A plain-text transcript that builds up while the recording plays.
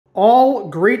All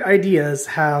great ideas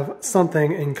have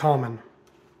something in common.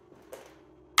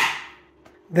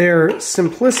 Their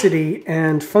simplicity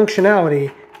and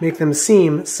functionality make them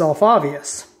seem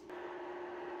self-obvious.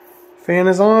 Fan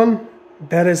is on,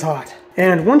 bed is hot.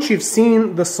 And once you've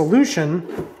seen the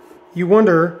solution, you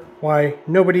wonder why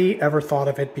nobody ever thought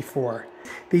of it before.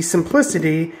 The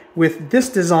simplicity with this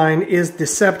design is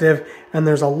deceptive, and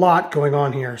there's a lot going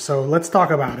on here, so let's talk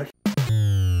about it.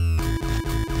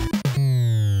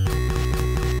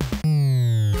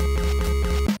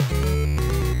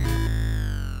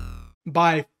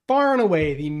 By far and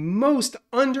away, the most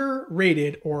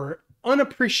underrated or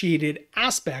unappreciated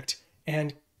aspect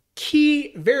and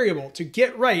key variable to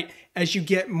get right as you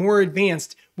get more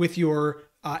advanced with your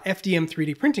FDM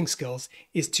 3D printing skills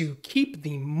is to keep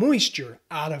the moisture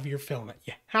out of your filament.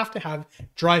 You have to have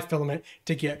dry filament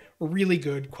to get really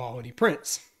good quality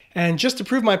prints. And just to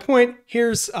prove my point,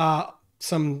 here's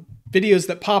some videos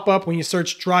that pop up when you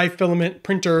search dry filament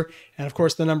printer. And of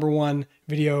course, the #1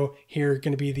 video here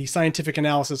going to be the scientific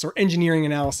analysis or engineering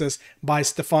analysis by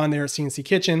Stefan there at CNC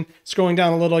Kitchen. Scrolling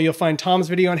down a little, you'll find Tom's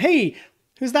video, and hey,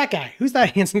 who's that guy? Who's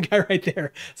that handsome guy right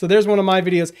there? So there's one of my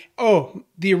videos. Oh,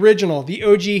 the original, the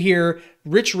OG here,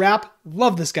 Rich Rapp.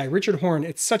 Love this guy, Richard Horn.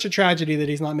 It's such a tragedy that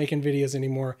he's not making videos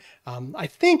anymore. I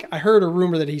think I heard a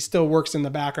rumor that he still works in the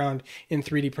background in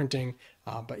 3D printing.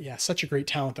 But yeah, such a great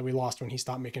talent that we lost when he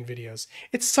stopped making videos.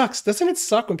 It sucks. Doesn't it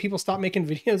suck when people stop making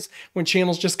videos, when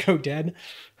channels just go dead?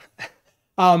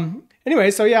 Anyway,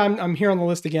 so yeah, I'm here on the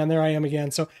list again. There I am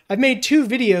again. So I've made 2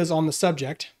 videos on the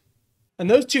subject. And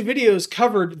those 2 videos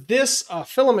covered this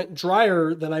filament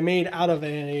dryer that I made out of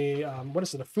a, what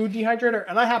is it, a food dehydrator?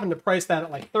 And I happened to price that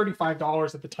at like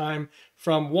 $35 at the time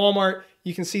from Walmart.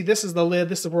 You can see this is the lid.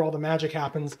 This is where all the magic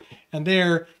happens. And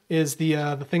there is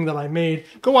the thing that I made.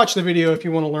 Go watch the video if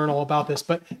you want to learn all about this.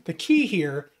 But the key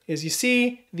here is you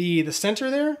see the center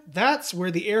there? That's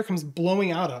where the air comes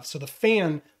blowing out of. So the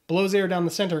fan blows air down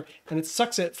the center and it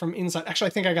sucks it from inside. Actually,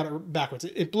 I think I got it backwards.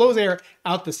 It blows air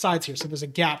out the sides here. So there's a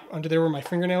gap under there where my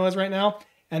fingernail is right now.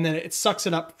 And then it sucks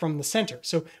it up from the center.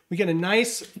 So we get a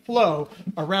nice flow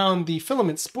around the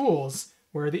filament spools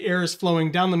where the air is flowing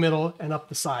down the middle and up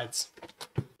the sides.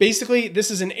 Basically,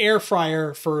 this is an air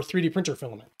fryer for 3D printer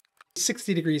filament.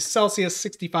 60 degrees Celsius,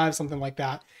 65, something like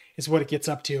that is what it gets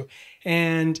up to.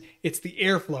 And it's the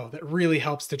airflow that really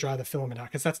helps to dry the filament out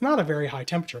because that's not a very high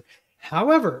temperature.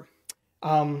 However,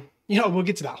 we'll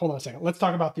get to that. Hold on a second. Let's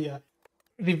talk about the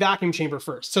vacuum chamber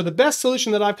first. So the best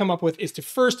solution that I've come up with is to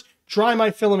first dry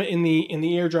my filament in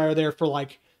the air dryer there for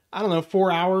like, I don't know,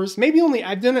 4 hours. Maybe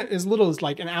I've done it as little as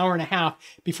like an hour and a half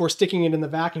before sticking it in the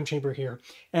vacuum chamber here.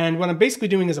 And what I'm basically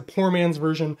doing is a poor man's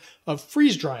version of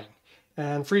freeze drying.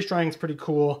 And freeze drying is pretty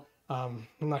cool. I'm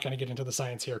not going to get into the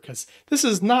science here because this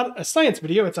is not a science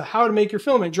video. It's a how to make your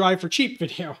filament dry for cheap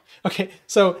video. Okay,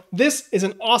 so this is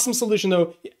an awesome solution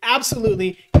though. You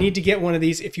absolutely need to get one of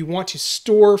these if you want to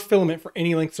store filament for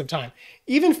any lengths of time.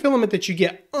 Even filament that you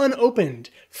get unopened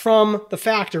from the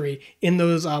factory in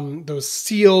those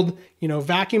sealed,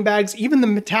 vacuum bags, even the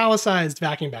metallicized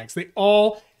vacuum bags, they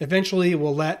all eventually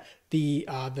will let the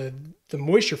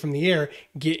moisture from the air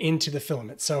get into the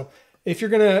filament. So if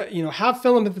you're gonna, have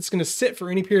filament that's gonna sit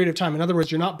for any period of time, in other words,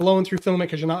 you're not blowing through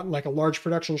filament because you're not like a large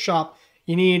production shop,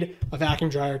 you need a vacuum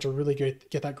dryer to really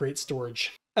get that great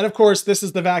storage. And of course, this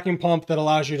is the vacuum pump that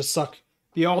allows you to suck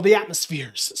suck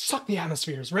the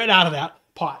atmospheres right out of that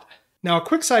pot. Now, a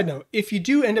quick side note, if you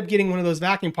do end up getting one of those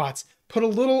vacuum pots, put a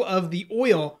little of the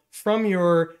oil from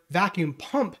your vacuum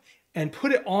pump and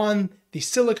put it on the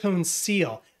silicone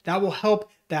seal. That will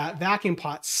help that vacuum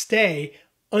pot stay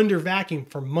under vacuum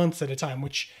for months at a time,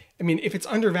 which, I mean, if it's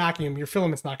under vacuum, your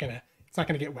filament's not gonna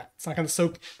get wet. It's not gonna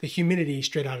soak the humidity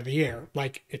straight out of the air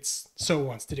like it's so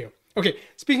wants to do. Okay,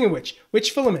 speaking of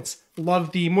which filaments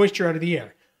love the moisture out of the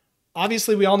air?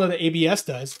 Obviously, we all know that ABS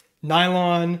does.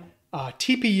 Nylon,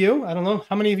 TPU, I don't know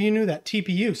how many of you knew that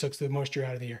TPU soaks the moisture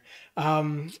out of the air.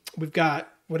 We've got,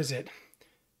 what is it?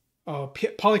 Oh,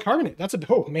 polycarbonate.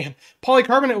 Oh man,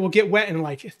 polycarbonate will get wet in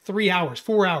like 3 hours,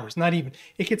 4 hours, not even.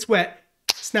 It gets wet.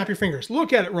 Snap your fingers,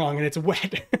 look at it wrong, and it's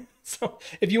wet. So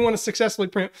if you want to successfully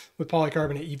print with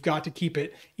polycarbonate, you've got to keep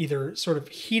it either sort of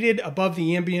heated above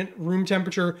the ambient room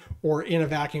temperature or in a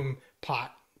vacuum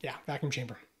pot. Yeah, vacuum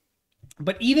chamber.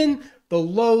 But even the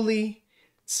lowly,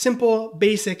 simple,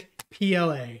 basic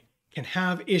PLA can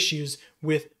have issues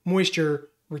with moisture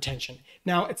retention.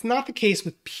 Now, it's not the case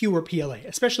with pure PLA,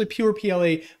 especially pure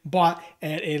PLA bought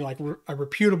at a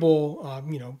reputable,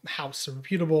 house, a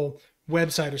reputable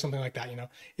website or something like that.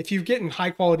 If you're getting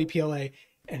high quality PLA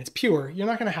and it's pure, you're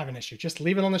not going to have an issue. Just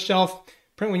leave it on the shelf,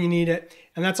 print when you need it.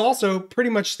 And that's also pretty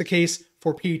much the case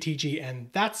for PETG, and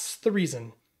that's the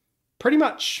reason. Pretty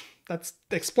much, that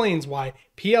explains why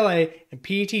PLA and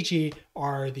PETG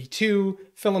are the two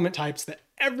filament types that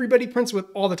everybody prints with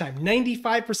all the time.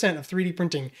 95% of 3D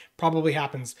printing probably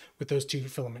happens with those two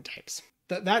filament types.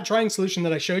 That drying solution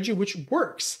that I showed you, which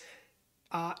works,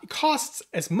 costs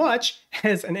as much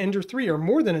as an Ender 3 or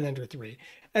more than an Ender 3.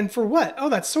 And for what? Oh,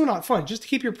 that's so not fun. Just to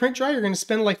keep your print dry, you're going to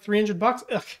spend like 300 bucks.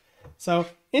 Ugh. So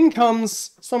in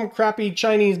comes some crappy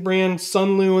Chinese brand,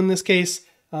 Sunlu in this case.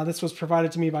 This was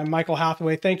provided to me by Michael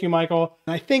Hathaway. Thank you, Michael.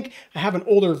 I think I have an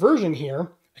older version here.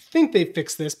 I think they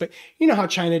fixed this, but you know how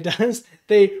China does.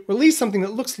 They release something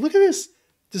that looks, look at this,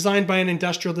 designed by an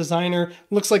industrial designer,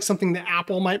 looks like something that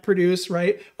Apple might produce,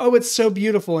 right? Oh, it's so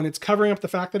beautiful, and it's covering up the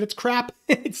fact that it's crap.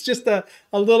 It's just a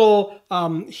little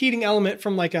heating element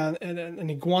from like an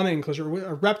iguana enclosure,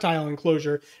 a reptile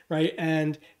enclosure, right?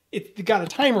 And it got a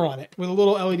timer on it with a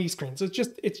little LED screen. So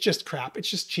it's just crap. It's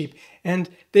just cheap. And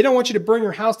they don't want you to burn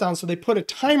your house down, so they put a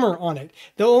timer on it.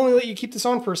 They'll only let you keep this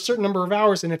on for a certain number of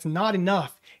hours, and it's not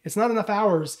enough. It's not enough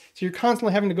hours. So you're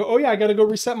constantly having to go, oh yeah, I got to go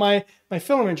reset my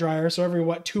filament dryer. So every,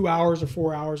 what, 2 hours or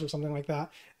 4 hours or something like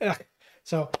that. Ugh.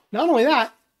 So not only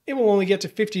that, it will only get to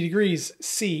 50 degrees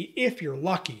C if you're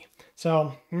lucky.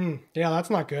 So yeah, that's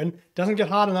not good. Doesn't get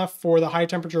hot enough for the high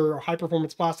temperature or high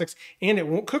performance plastics, and it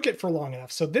won't cook it for long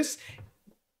enough. So this,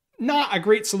 not a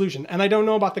great solution. And I don't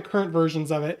know about the current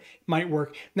versions of it. Might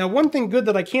work. Now, one thing good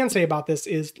that I can say about this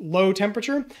is low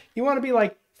temperature. You want to be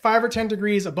like 5 or 10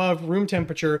 degrees above room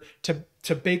temperature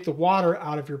to bake the water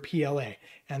out of your PLA.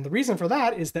 And the reason for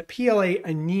that is that PLA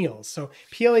anneals. So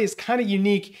PLA is kind of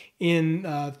unique in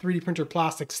 3D printer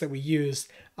plastics that we use.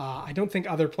 I don't think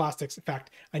other plastics, in fact,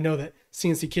 I know that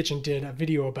CNC Kitchen did a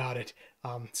video about it.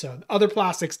 So other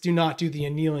plastics do not do the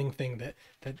annealing thing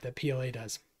that PLA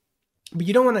does. But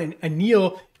you don't want to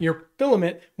anneal your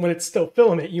filament when it's still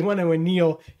filament. You want to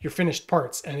anneal your finished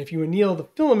parts. And if you anneal the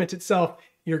filament itself,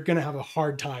 you're going to have a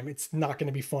hard time. It's not going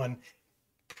to be fun.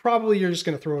 Probably you're just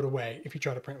going to throw it away if you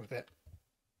try to print with it.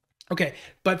 Okay,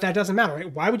 but that doesn't matter,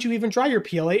 right? Why would you even dry your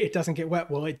PLA? It doesn't get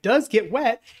wet. Well, it does get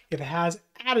wet if it has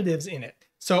additives in it.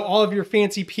 So all of your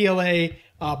fancy PLA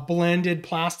blended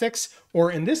plastics,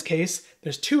 or in this case,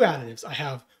 there's two additives. I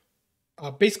have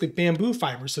basically bamboo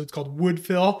fibers, so it's called wood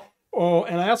fill. Oh,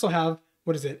 and I also have,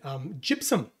 what is it?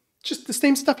 Gypsum, just the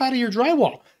same stuff out of your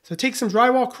drywall. So take some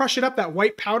drywall, crush it up, that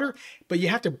white powder, but you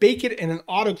have to bake it in an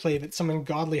autoclave at some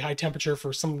ungodly high temperature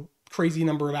for some crazy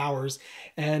number of hours,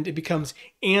 and it becomes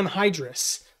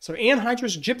anhydrous. So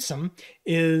anhydrous gypsum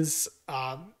is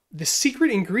the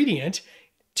secret ingredient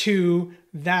to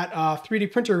that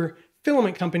 3D printer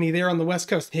filament company there on the West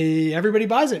Coast. Hey, everybody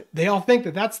buys it. They all think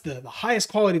that that's the highest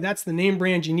quality, that's the name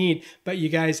brand you need. But you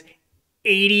guys,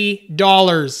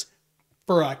 $80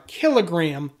 for a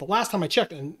kilogram. The last time I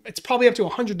checked, and it's probably up to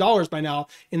 $100 by now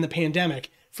in the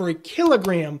pandemic, for a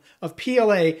kilogram of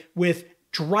PLA with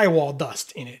drywall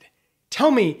dust in it. Tell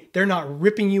me they're not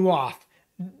ripping you off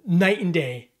night and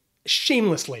day,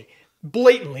 shamelessly,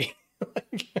 blatantly.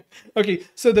 Okay,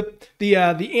 so the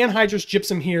anhydrous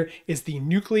gypsum here is the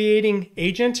nucleating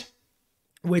agent,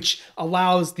 which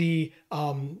allows the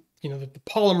the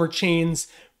polymer chains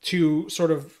to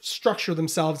sort of structure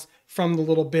themselves from the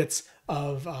little bits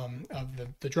of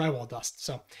the drywall dust.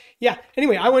 So yeah,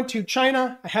 anyway, I went to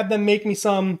China. I had them make me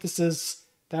some. This is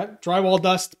that drywall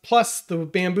dust plus the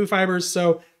bamboo fibers.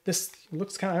 So this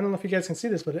looks kind of, I don't know if you guys can see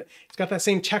this, but it's got that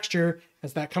same texture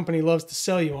as that company loves to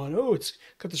sell you on. Oh, it's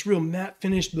got this real matte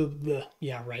finish. Blah, blah.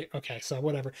 Yeah, right. Okay, so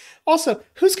whatever. Also,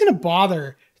 who's going to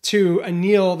bother to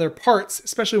anneal their parts,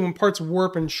 especially when parts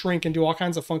warp and shrink and do all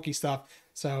kinds of funky stuff?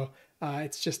 So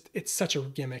it's such a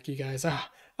gimmick, you guys. I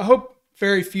hope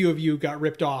very few of you got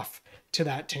ripped off to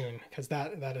that tune, because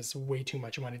that is way too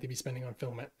much money to be spending on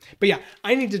filament. But yeah,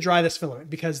 I need to dry this filament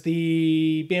because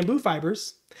the bamboo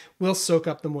fibers will soak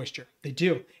up the moisture. They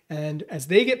do. And as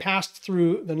they get passed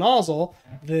through the nozzle,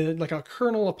 like a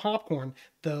kernel of popcorn,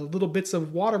 the little bits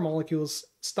of water molecules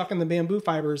stuck in the bamboo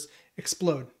fibers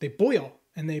explode. They boil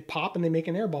and they pop and they make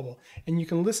an air bubble. And you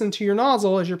can listen to your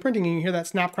nozzle as you're printing and you hear that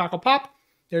snap, crackle, pop.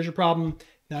 There's your problem.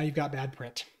 Now you've got bad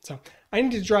print. So I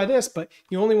need to dry this, but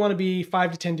you only want to be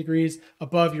 5 to 10 degrees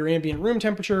above your ambient room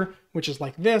temperature, which is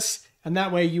like this. And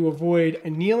that way you avoid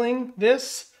annealing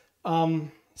this.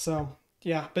 So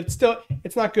yeah, but still,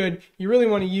 it's not good. You really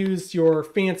want to use your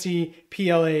fancy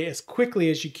PLA as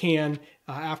quickly as you can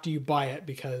after you buy it,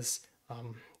 because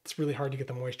it's really hard to get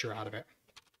the moisture out of it.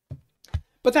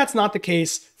 But that's not the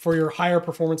case for your higher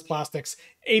performance plastics,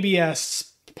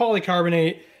 ABS,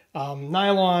 polycarbonate,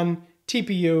 nylon,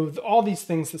 TPU, all these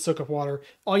things that soak up water.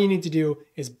 All you need to do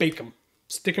is bake them.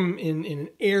 stick them in an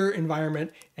air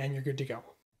environment, and you're good to go.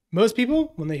 Most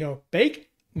people, when they go bake,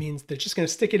 means they're just going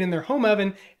to stick it in their home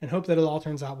oven and hope that it all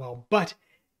turns out well. But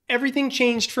everything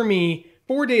changed for me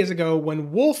 4 days ago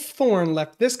when Wolf Thorn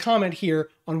left this comment here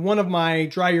on one of my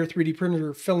Dry Your 3D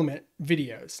printer filament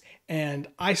videos. And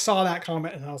I saw that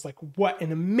comment and I was like, what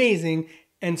an amazing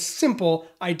and simple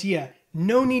idea.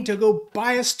 No need to go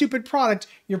buy a stupid product.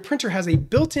 Your printer has a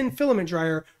built-in filament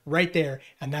dryer right there,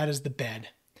 and that is the bed.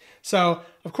 So,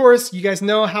 of course, you guys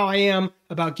know how I am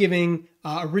about giving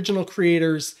original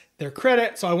creators their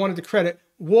credit. So I wanted to credit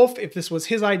Wolf if this was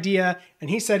his idea, and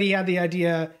he said he had the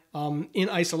idea in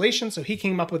isolation, so he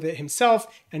came up with it himself,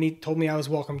 and he told me I was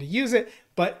welcome to use it.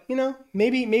 But, you know,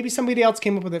 maybe somebody else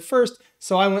came up with it first,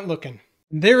 so I went looking.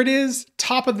 There it is,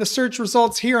 top of the search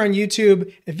results here on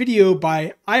YouTube, a video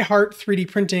by iHeart 3D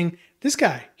Printing. This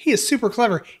guy, he is super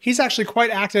clever. He's actually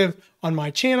quite active on my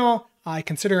channel. I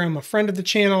consider him a friend of the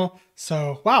channel.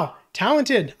 So, wow,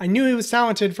 talented. I knew he was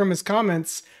talented from his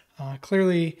comments.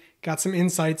 Clearly got some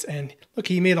insights, and look,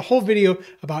 he made a whole video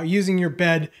about using your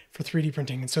bed for 3D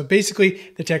printing. And so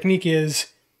basically the technique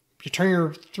is you turn your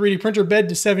 3D printer bed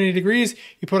to 70 degrees,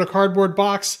 you put a cardboard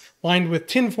box lined with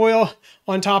tin foil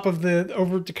on top of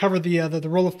to cover the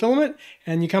roll of filament,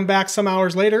 and you come back some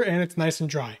hours later and it's nice and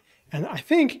dry. And I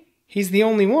think he's the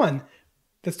only one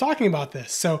that's talking about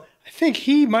this. So I think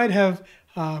he might have,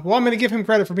 well, I'm going to give him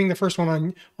credit for being the first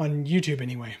one on YouTube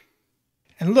anyway.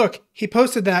 And look, he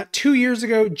posted that 2 years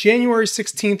ago, January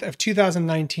 16th of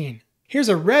 2019. Here's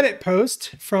a Reddit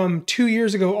post from 2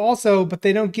 years ago also, but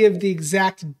they don't give the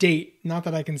exact date, not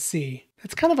that I can see.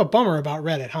 That's kind of a bummer about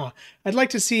Reddit, huh? I'd like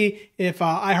to see if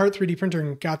iHeart 3D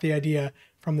Printer got the idea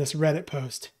from this Reddit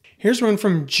post. Here's one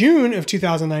from June of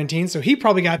 2019, so he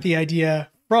probably got the idea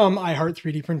from iHeart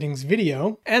 3D Printing's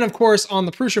video. And of course, on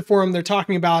the Prusa forum, they're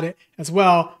talking about it as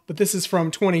well, but this is from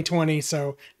 2020,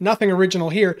 so nothing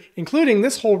original here, including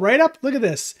this whole write-up. Look at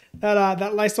this.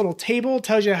 That nice little table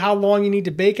tells you how long you need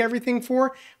to bake everything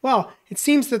for. Well, it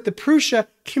seems that the Prusa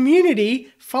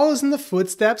community follows in the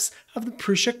footsteps of the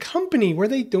Prusa company, where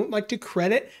they don't like to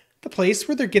credit the place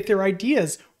where they get their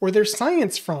ideas or their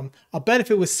science from. I'll bet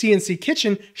if it was CNC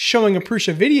Kitchen showing a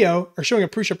Prusa video or showing a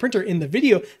Prusa printer in the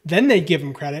video, then they'd give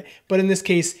them credit. But in this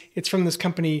case, it's from this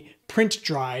company, Print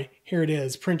Dry. Here it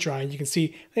is, Print Dry. And you can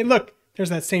see, hey, look, there's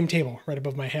that same table right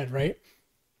above my head, right?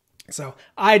 So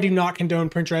I do not condone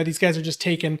print dry. These guys are just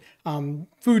taking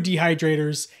food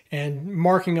dehydrators and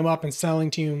marking them up and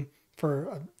selling to you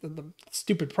for a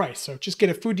stupid price. So just get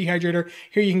a food dehydrator.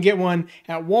 Here you can get one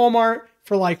at Walmart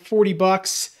for like 40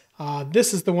 bucks.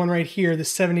 This is the one right here, the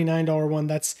 $79 one.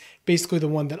 That's basically the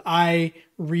one that I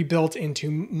rebuilt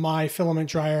into my filament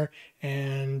dryer.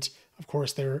 And of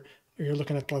course, you're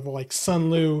looking at the like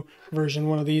Sunlu version,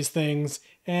 one of these things.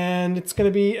 And it's going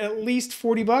to be at least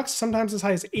 40 bucks, sometimes as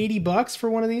high as 80 bucks for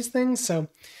one of these things. So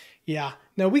yeah,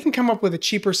 now we can come up with a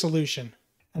cheaper solution.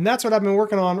 And that's what I've been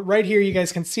working on right here. You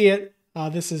guys can see it.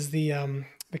 This is the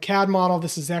CAD model.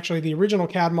 This is actually the original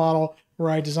CAD model where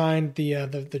I designed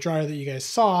the dryer that you guys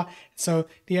saw. So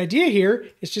the idea here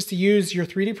is just to use your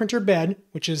 3D printer bed,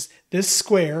 which is this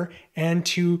square, and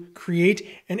to create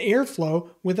an airflow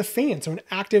with a fan, so an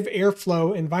active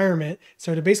airflow environment.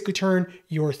 So to basically turn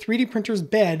your 3D printer's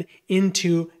bed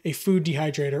into a food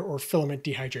dehydrator or filament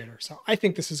dehydrator. So I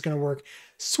think this is going to work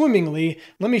swimmingly.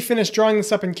 Let me finish drawing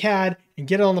this up in CAD and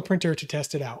get it on the printer to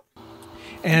test it out.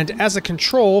 And as a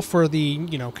control for the,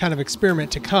 kind of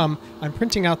experiment to come, I'm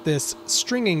printing out this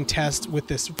stringing test with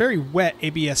this very wet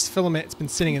ABS filament. It's been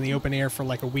sitting in the open air for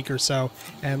like a week or so.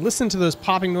 And listen to those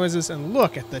popping noises and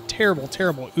look at the terrible,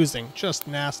 terrible oozing. Just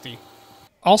nasty.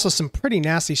 Also some pretty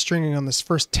nasty stringing on this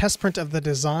first test print of the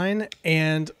design.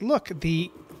 And look,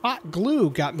 the hot glue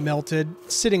got melted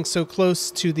sitting so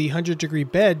close to the 100-degree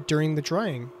bed during the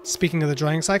drying. Speaking of the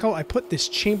drying cycle, I put this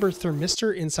chamber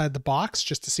thermistor inside the box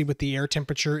just to see what the air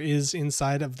temperature is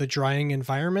inside of the drying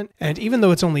environment. And even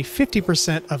though it's only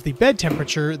 50% of the bed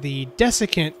temperature, the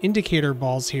desiccant indicator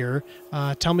balls here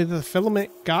tell me that the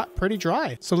filament got pretty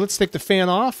dry. So let's take the fan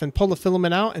off and pull the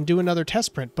filament out and do another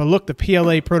test print. But look, the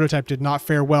PLA prototype did not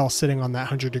fare well sitting on that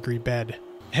 100-degree bed.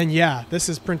 And yeah, this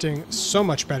is printing so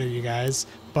much better, you guys,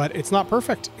 but it's not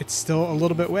perfect. It's still a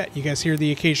little bit wet. You guys hear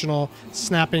the occasional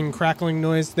snapping, crackling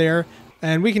noise there,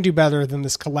 and we can do better than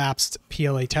this collapsed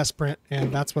PLA test print,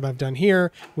 and that's what I've done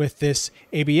here with this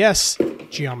ABS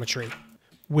geometry,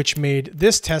 which made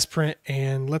this test print,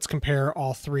 and let's compare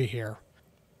all three here.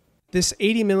 This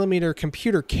 80mm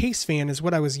computer case fan is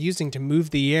what I was using to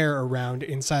move the air around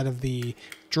inside of the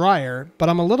dryer, but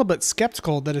I'm a little bit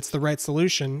skeptical that it's the right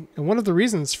solution. And one of the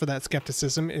reasons for that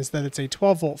skepticism is that it's a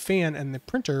 12-volt fan and the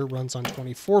printer runs on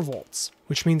 24 volts,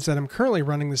 which means that I'm currently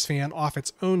running this fan off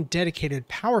its own dedicated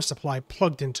power supply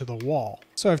plugged into the wall.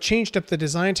 So I've changed up the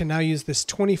design to now use this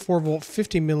 24-volt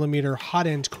 50mm hot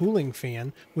end cooling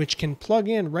fan, which can plug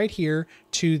in right here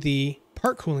to the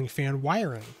part cooling fan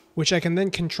wiring, which I can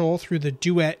then control through the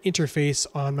Duet interface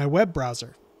on my web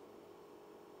browser.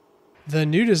 The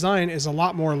new design is a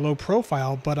lot more low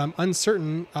profile, but I'm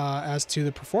uncertain as to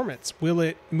the performance. Will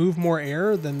it move more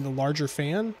air than the larger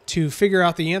fan? To figure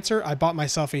out the answer, I bought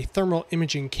myself a thermal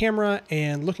imaging camera,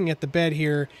 and looking at the bed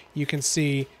here, you can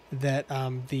see that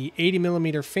the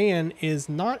 80mm fan is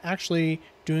not actually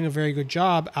doing a very good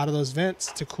job out of those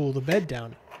vents to cool the bed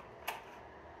down.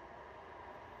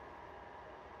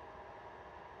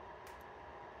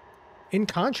 In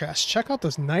contrast, check out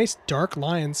those nice dark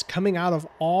lines coming out of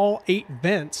all 8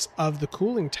 vents of the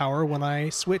cooling tower when I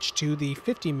switch to the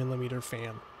 50mm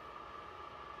fan.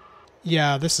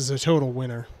 Yeah, this is a total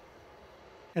winner.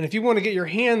 And if you want to get your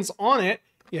hands on it,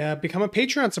 yeah, become a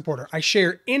Patreon supporter. I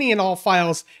share any and all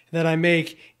files that I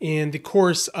make in the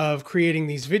course of creating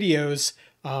these videos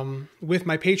with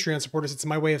my Patreon supporters. It's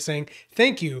my way of saying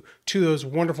thank you to those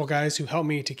wonderful guys who help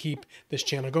me to keep this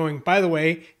channel going. By the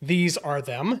way, these are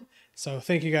them. So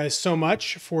thank you guys so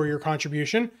much for your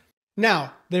contribution.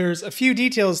 Now, there's a few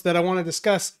details that I want to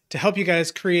discuss to help you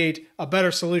guys create a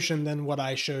better solution than what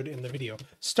I showed in the video,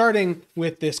 starting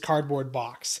with this cardboard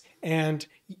box. And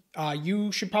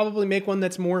you should probably make one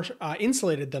that's more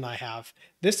insulated than I have.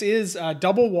 This is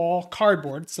double wall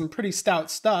cardboard, some pretty stout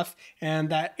stuff, and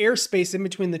that airspace in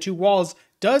between the two walls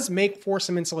does make for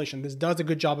some insulation. This does a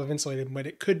good job of insulating, but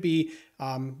it could be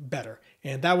better.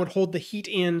 And that would hold the heat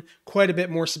in quite a bit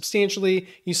more substantially.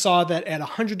 You saw that at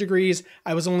 100 degrees,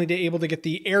 I was only able to get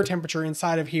the air temperature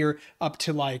inside of here up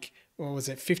to like, what was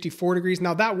it, 54 degrees.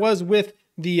 Now that was with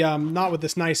the, not with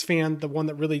this nice fan, the one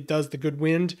that really does the good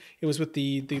wind. It was with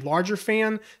the larger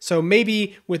fan. So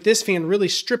maybe with this fan really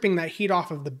stripping that heat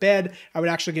off of the bed, I would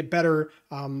actually get better,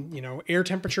 you know, air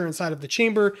temperature inside of the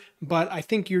chamber. But I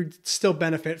think you'd still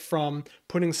benefit from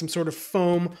putting some sort of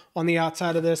foam on the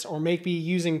outside of this, or maybe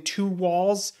using 2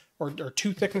 walls or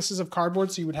 2 thicknesses of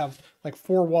cardboard. So you would have like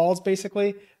 4 walls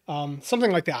basically,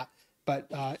 something like that.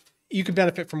 But you could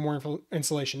benefit from more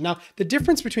insulation. Now, the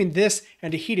difference between this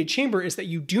and a heated chamber is that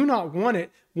you do not want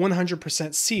it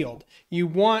 100% sealed. You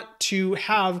want to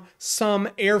have some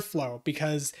airflow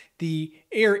because the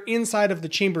air inside of the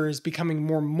chamber is becoming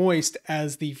more moist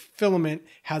as the filament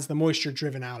has the moisture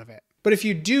driven out of it. But if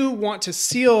you do want to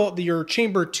seal your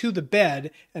chamber to the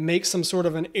bed and make some sort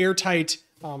of an airtight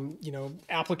you know,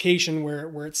 application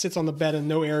where it sits on the bed and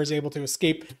no air is able to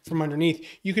escape from underneath,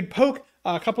 you could poke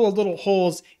a couple of little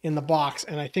holes in the box,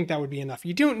 and I think that would be enough.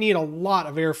 You don't need a lot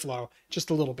of airflow,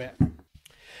 just a little bit.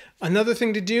 Another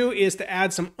thing to do is to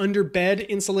add some under bed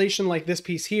insulation like this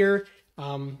piece here.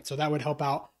 So that would help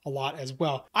out a lot as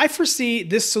well. I foresee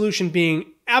this solution being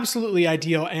absolutely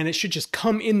ideal, and it should just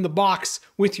come in the box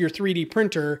with your 3D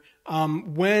printer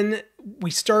when we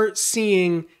start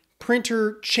seeing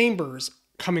printer chambers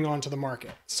coming onto the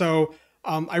market. So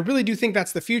I really do think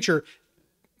that's the future.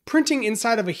 Printing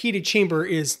inside of a heated chamber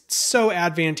is so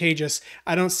advantageous.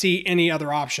 I don't see any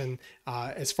other option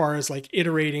as far as like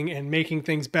iterating and making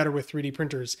things better with 3D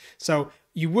printers. So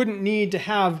you wouldn't need to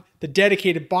have the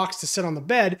dedicated box to sit on the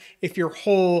bed if your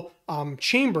whole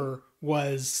chamber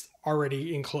was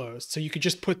already enclosed. So you could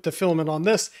just put the filament on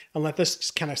this and let this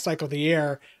just kind of cycle the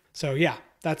air. So yeah,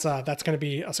 that's going to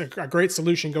be a great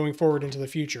solution going forward into the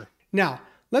future. Now,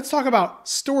 let's talk about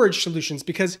storage solutions,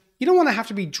 because you don't want to have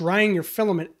to be drying your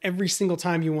filament every single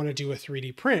time you want to do a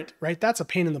 3D print, right? That's a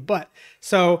pain in the butt.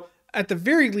 So at the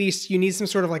very least, you need some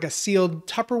sort of like a sealed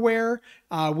Tupperware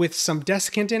with some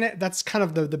desiccant in it. That's kind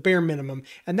of the bare minimum.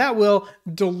 And that will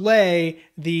delay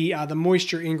the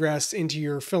moisture ingress into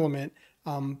your filament.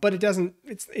 But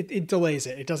it delays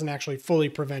it. It doesn't actually fully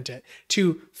prevent it.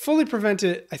 To fully prevent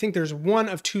it, I think there's one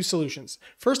of 2 solutions.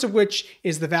 First of which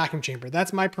is the vacuum chamber.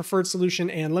 That's my preferred solution.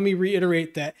 And let me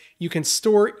reiterate that you can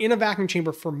store in a vacuum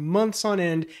chamber for months on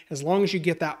end as long as you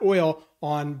get that oil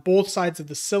on both sides of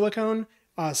the silicone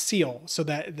seal, so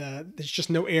that there's just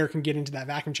no air can get into that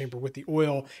vacuum chamber with the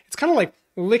oil. It's kind of like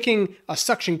licking a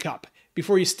suction cup.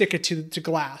 before you stick it to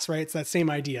glass, right? It's that same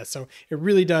idea. So it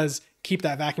really does keep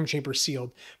that vacuum chamber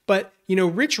sealed. But, you know,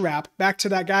 Rich Wrap, back to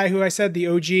that guy who I said, the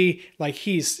OG, like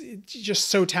he's just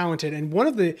so talented. And one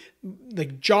of the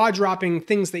jaw-dropping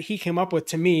things that he came up with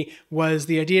to me was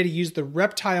the idea to use the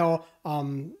reptile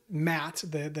mat,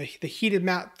 the heated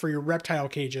mat for your reptile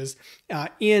cages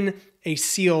in a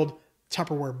sealed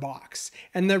Tupperware box.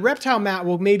 And the reptile mat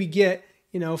will maybe get,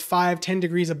 you know, 5-10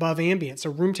 degrees above ambient.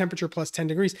 So room temperature plus 10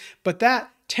 degrees. But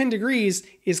that 10 degrees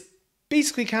is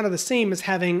basically kind of the same as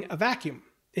having a vacuum.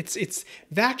 It's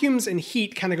vacuums and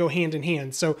heat kind of go hand in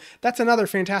hand. So that's another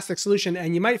fantastic solution.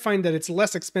 And you might find that it's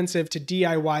less expensive to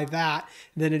DIY that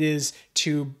than it is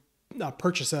to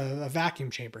purchase a vacuum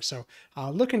chamber. So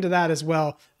look into that as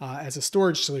well as a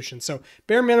storage solution. So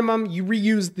bare minimum, you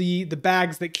reuse the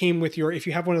bags that came with your, if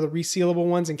you have one of the resealable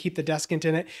ones, and keep the desiccant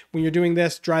in it. When you're doing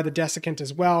this, dry the desiccant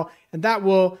as well. And that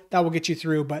will get you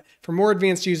through. But for more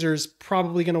advanced users,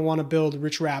 probably going to want to build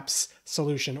Rich Wrap's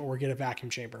solution or get a vacuum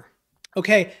chamber.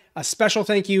 Okay, a special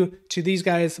thank you to these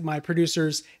guys, my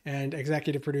producers and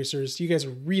executive producers. You guys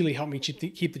really help me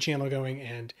keep the channel going,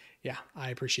 and yeah, I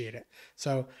appreciate it.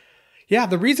 So yeah,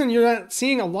 the reason you're not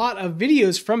seeing a lot of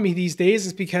videos from me these days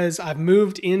is because I've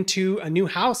moved into a new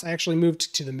house. I actually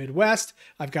moved to the Midwest.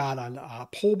 I've got a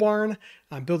pole barn.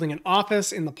 I'm building an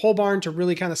office in the pole barn to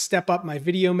really kind of step up my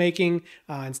video making.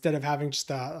 Instead of having just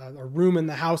a room in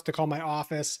the house to call my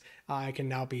office, I can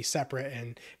now be separate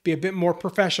and be a bit more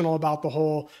professional about the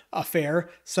whole affair.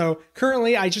 So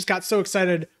currently, I just got so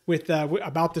excited with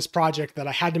about this project that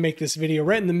I had to make this video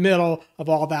right in the middle of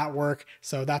all that work.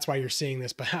 So that's why you're seeing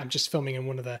this, but I'm just filming in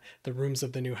one of the rooms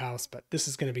of the new house. But this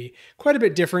is going to be quite a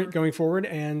bit different going forward.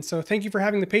 And so thank you for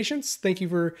having the patience. Thank you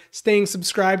for staying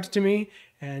subscribed to me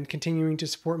and continuing to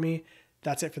support me.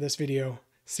 That's it for this video.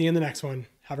 See you in the next one.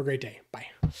 Have a great day. Bye.